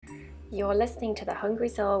You're listening to The Hungry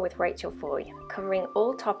Soul with Rachel Foy, covering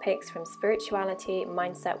all topics from spirituality,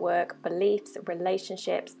 mindset work, beliefs,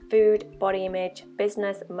 relationships, food, body image,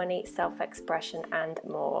 business, money, self-expression, and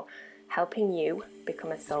more, helping you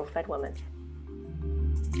become a soul-fed woman.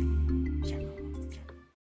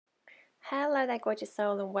 Hello there, gorgeous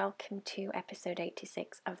soul, and welcome to episode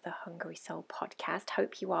 86 of the Hungry Soul podcast.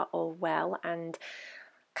 Hope you are all well, and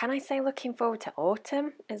can I say looking forward to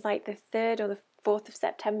autumn? It's like the 3rd or the 4th of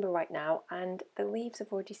September right now, and the leaves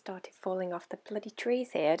have already started falling off the bloody trees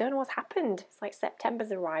here. I don't know what's happened. It's like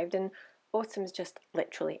September's arrived and autumn's just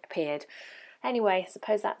literally appeared. Anyway, I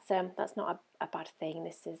suppose that's not a bad thing.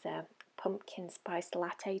 This is pumpkin spice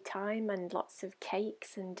latte time and lots of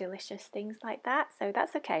cakes and delicious things like that. So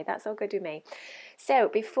that's okay. That's all good with me. So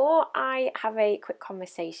before I have a quick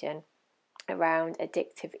conversation around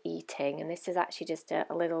addictive eating, and this is actually just a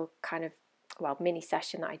little kind of mini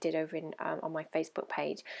session that I did over on my Facebook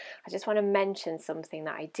page. I just want to mention something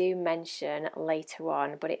that I do mention later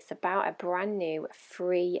on, but it's about a brand new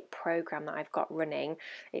free program that I've got running.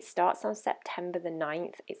 It starts on September the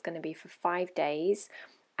 9th. It's going to be for 5 days.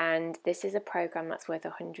 And this is a program that's worth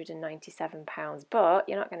 £197, but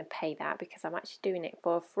you're not going to pay that because I'm actually doing it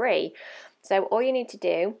for free. So all you need to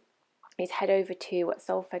do is head over to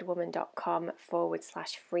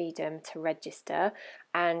soulfedwoman.com/freedom to register.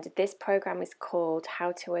 And this program is called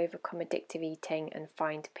How to Overcome Addictive Eating and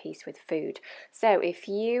Find Peace with Food. So if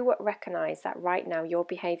you recognize that right now your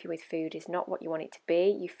behavior with food is not what you want it to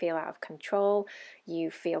be, you feel out of control,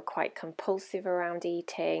 you feel quite compulsive around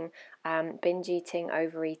eating, binge eating,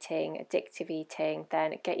 overeating, addictive eating,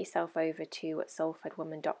 then get yourself over to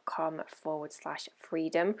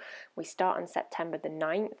soulfedwoman.com/freedom. We start on September the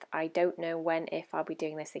 9th. I don't know when, if I'll be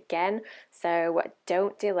doing this again, so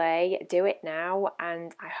don't delay, do it now, and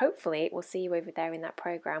I hopefully will see you over there in that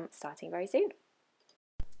program starting very soon.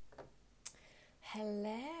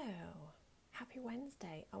 Hello, happy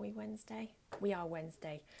Wednesday. Are we Wednesday? We are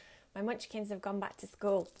Wednesday. My munchkins have gone back to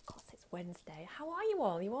school. Of course, it's Wednesday. How are you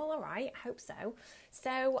all? You all right? I hope so.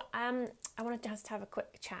 So I wanted to just have a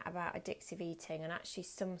quick chat about addictive eating, and actually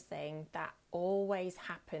something that always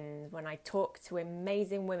happens when I talk to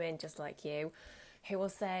amazing women just like you, who will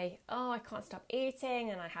say, oh, I can't stop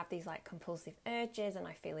eating, and I have these like compulsive urges, and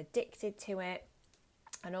I feel addicted to it,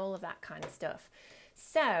 and all of that kind of stuff.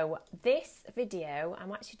 So this video,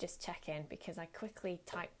 I'm actually just checking because I quickly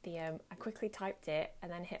typed it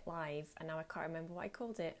and then hit live, and now I can't remember what I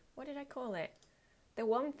called it. What did I call it? The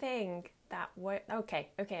one thing that won't. Okay.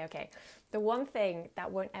 The one thing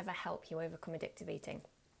that won't ever help you overcome addictive eating.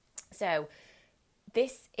 So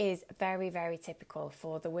this is very, very typical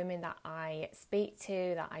for the women that I speak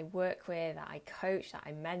to, that I work with, that I coach, that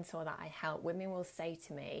I mentor, that I help. Women will say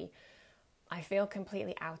to me, I feel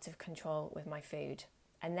completely out of control with my food,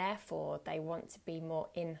 and therefore they want to be more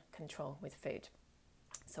in control with food.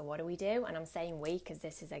 So what do we do? And I'm saying we because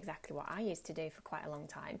this is exactly what I used to do for quite a long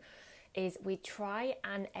time, is we try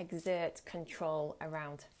and exert control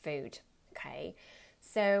around food, okay?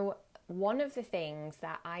 So one of the things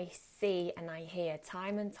that I see and I hear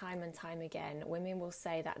time and time again, women will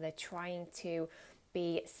say that they're trying to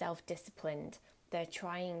be self-disciplined, they're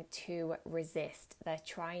trying to resist, they're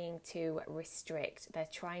trying to restrict, they're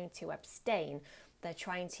trying to abstain, they're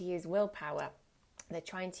trying to use willpower, they're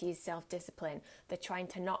trying to use self-discipline, they're trying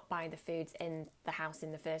to not buy the foods in the house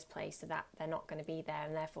in the first place so that they're not going to be there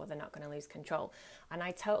and therefore they're not going to lose control. And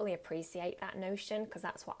I totally appreciate that notion because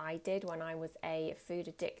that's what I did when I was a food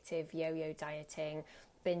addictive, yo-yo dieting,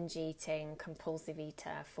 binge eating, compulsive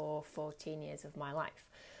eater for 14 years of my life.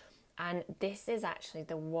 And this is actually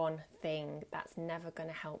the one thing that's never going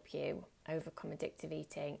to help you overcome addictive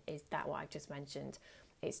eating, is that what I've just mentioned.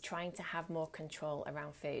 It's trying to have more control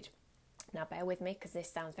around food. Now bear with me because this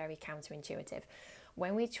sounds very counterintuitive.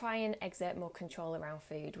 When we try and exert more control around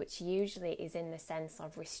food, which usually is in the sense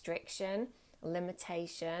of restriction,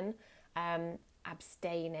 limitation,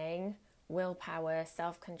 abstaining, willpower,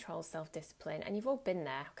 self-control, self-discipline, and you've all been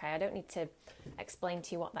there, okay? I don't need to explain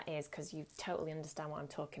to you what that is because you totally understand what I'm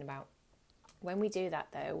talking about. When we do that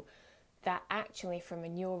though, that actually from a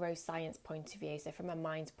neuroscience point of view, so from a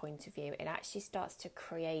mind point of view, it actually starts to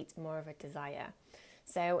create more of a desire.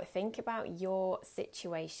 So think about your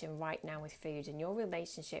situation right now with food and your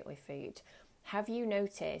relationship with food. Have you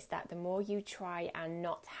noticed that the more you try and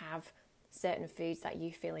not have certain foods that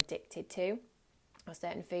you feel addicted to, or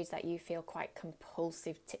certain foods that you feel quite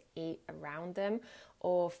compulsive to eat around them,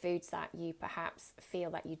 or foods that you perhaps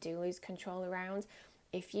feel that you do lose control around,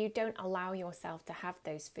 if you don't allow yourself to have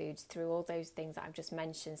those foods through all those things that I've just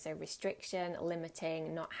mentioned, so restriction,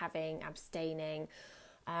 limiting, not having, abstaining,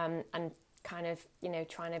 and kind of,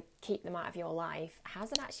 trying to keep them out of your life,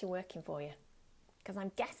 how's it actually working for you? Because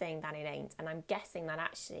I'm guessing that it ain't. And I'm guessing that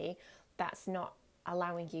actually that's not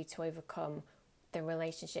allowing you to overcome the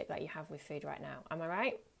relationship that you have with food right now. Am I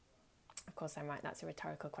right? Of course I'm right. That's a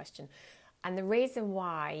rhetorical question. And the reason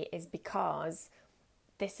why is because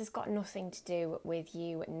this has got nothing to do with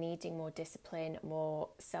you needing more discipline, more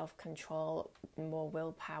self-control, more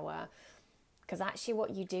willpower. Because actually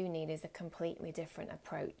what you do need is a completely different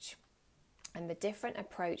approach. And the different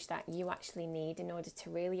approach that you actually need in order to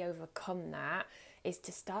really overcome that is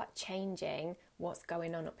to start changing what's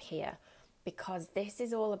going on up here. Because this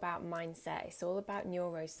is all about mindset. It's all about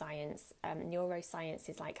neuroscience. Neuroscience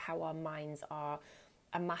is like how our minds are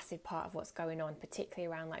a massive part of what's going on,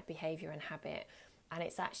 particularly around like behavior and habit. And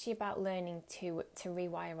it's actually about learning to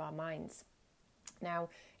rewire our minds. Now,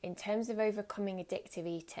 in terms of overcoming addictive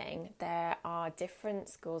eating, there are different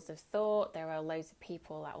schools of thought. There are loads of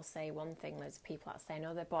people that will say one thing, loads of people that will say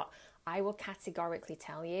another. But I will categorically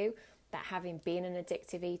tell you that having been an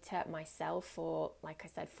addictive eater myself for, like I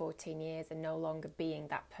said, 14 years and no longer being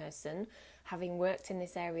that person, having worked in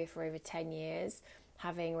this area for over 10 years,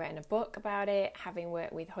 having written a book about it, having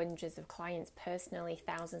worked with hundreds of clients personally,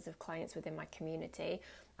 thousands of clients within my community,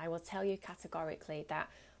 I will tell you categorically that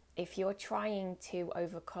if you're trying to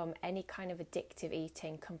overcome any kind of addictive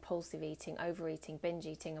eating, compulsive eating, overeating, binge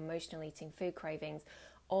eating, emotional eating, food cravings,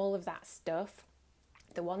 all of that stuff,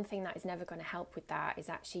 the one thing that is never going to help with that is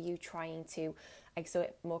actually you trying to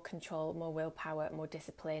exert more control, more willpower, more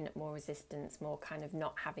discipline, more resistance, more kind of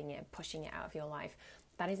not having it and pushing it out of your life.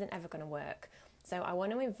 That isn't ever going to work. So I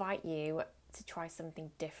want to invite you to try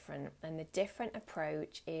something different. And the different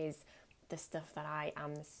approach is the stuff that I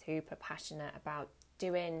am super passionate about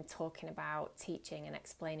doing, talking about, teaching and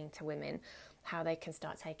explaining to women how they can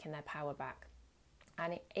start taking their power back.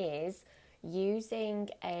 And it is using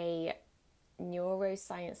a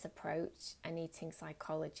neuroscience approach and eating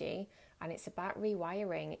psychology, and it's about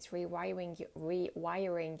rewiring. It's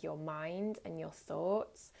rewiring your mind and your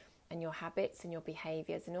thoughts and your habits and your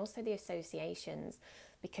behaviors and also the associations,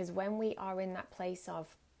 because when we are in that place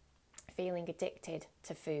of feeling addicted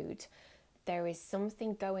to food, there is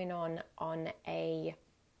something going on a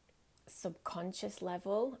subconscious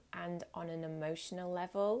level and on an emotional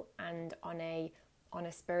level and on a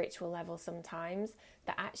spiritual level sometimes,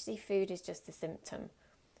 that actually food is just a symptom.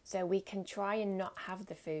 So we can try and not have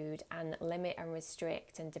the food and limit and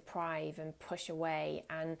restrict and deprive and push away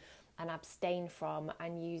and abstain from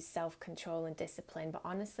and use self-control and discipline, but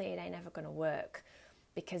honestly it ain't ever going to work,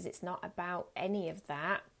 because it's not about any of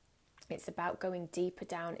that. It's about going deeper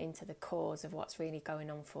down into the cause of what's really going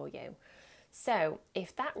on for you. So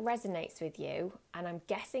if that resonates with you, and I'm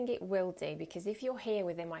guessing it will do, because if you're here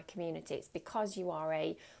within my community, it's because you are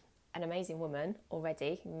an amazing woman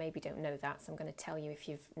already. You maybe don't know that, so I'm going to tell you if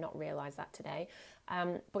you've not realised that today.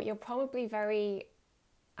 But you're probably very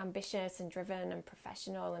ambitious and driven and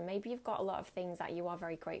professional, and maybe you've got a lot of things that you are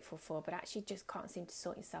very grateful for, but actually just can't seem to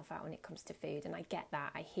sort yourself out when it comes to food. And I get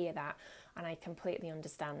that, I hear that, and I completely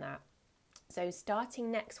understand that. So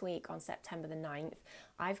starting next week on September the 9th,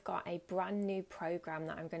 I've got a brand new program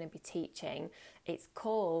that I'm going to be teaching. It's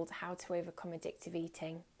called How to Overcome Addictive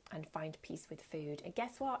Eating and Find Peace with Food. And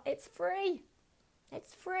guess what? It's free.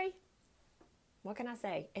 It's free. What can I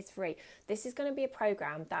say? It's free. This is going to be a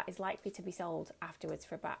program that is likely to be sold afterwards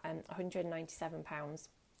for about £197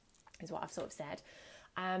 is what I've sort of said.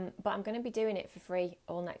 But I'm going to be doing it for free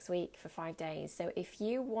all next week for 5 days. So if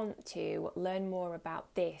you want to learn more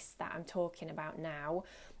about this that I'm talking about now,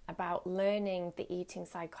 about learning the eating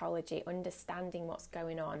psychology, understanding what's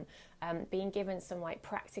going on, being given some like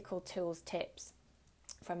practical tools, tips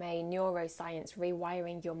from a neuroscience,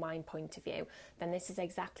 rewiring your mind point of view, then this is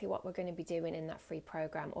exactly what we're going to be doing in that free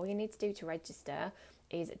program. All you need to do to register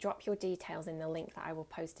is drop your details in the link that I will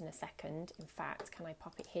post in a second. In fact, can I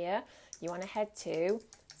pop it here? You want to head to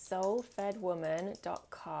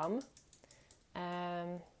soulfedwoman.com.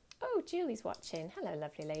 Oh, Julie's watching. Hello,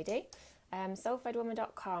 lovely lady.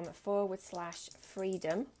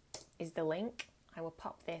 soulfedwoman.com/freedom is the link. I will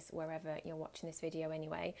pop this wherever you're watching this video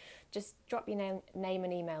anyway. Just drop your name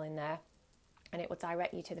and email in there, and it will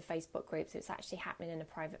direct you to the Facebook group. So it's actually happening in a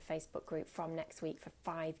private Facebook group from next week for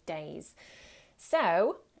 5 days.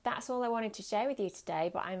 So that's all I wanted to share with you today,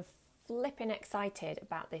 but I'm flipping excited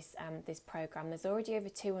about this program. There's already over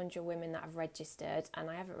 200 women that have registered, and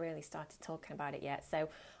I haven't really started talking about it yet. So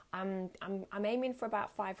I'm aiming for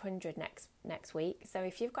about 500 next week. So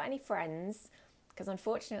if you've got any friends, because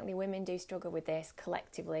unfortunately women do struggle with this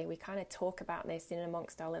collectively, we kind of talk about this in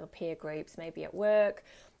amongst our little peer groups, maybe at work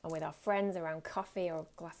or with our friends around coffee or a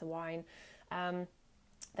glass of wine.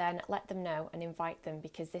 then let them know and invite them,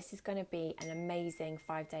 because this is going to be an amazing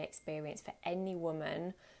 5-day experience for any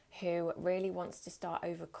woman who really wants to start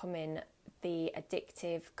overcoming the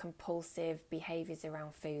addictive, compulsive behaviours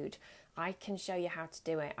around food. I can show you how to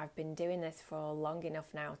do it. I've been doing this for long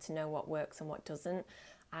enough now to know what works and what doesn't.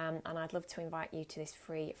 And I'd love to invite you to this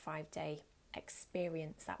free 5-day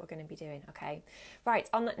experience that we're going to be doing. Okay, right,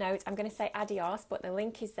 on that note, I'm going to say adios, but the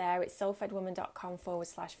link is there. It's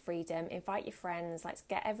soulfedwoman.com/freedom. Invite your friends. Let's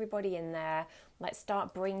get everybody in there. Let's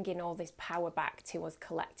start bringing all this power back to us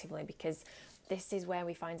collectively, because this is where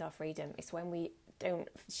we find our freedom. It's when we don't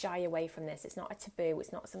shy away from this. It's not a taboo.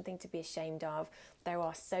 It's not something to be ashamed of. There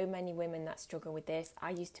are so many women that struggle with this.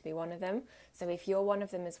 I used to be one of them. So if you're one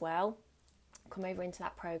of them as well, come over into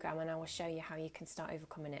that program and I will show you how you can start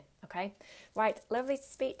overcoming it. Okay, right, lovely to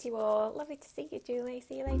speak to you all. Lovely to see you, Julie.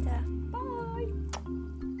 See you later. Bye.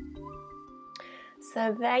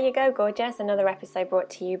 So there you go, gorgeous. Another episode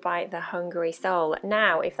brought to you by The Hungry Soul.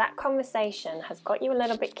 Now, if that conversation has got you a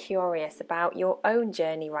little bit curious about your own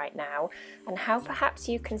journey right now and how perhaps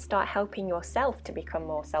you can start helping yourself to become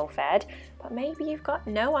more self-ed, but maybe you've got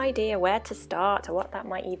no idea where to start or what that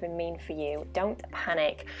might even mean for you, don't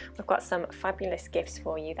panic. We've got some fabulous gifts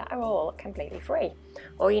for you that are all completely free.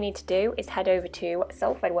 All you need to do is head over to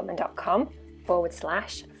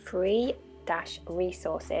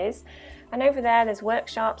soulfedwoman.com/free-resources. And over there's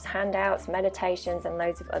workshops, handouts, meditations, and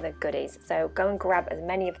loads of other goodies. So go and grab as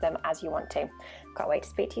many of them as you want to. Can't wait to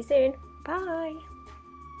speak to you soon. Bye.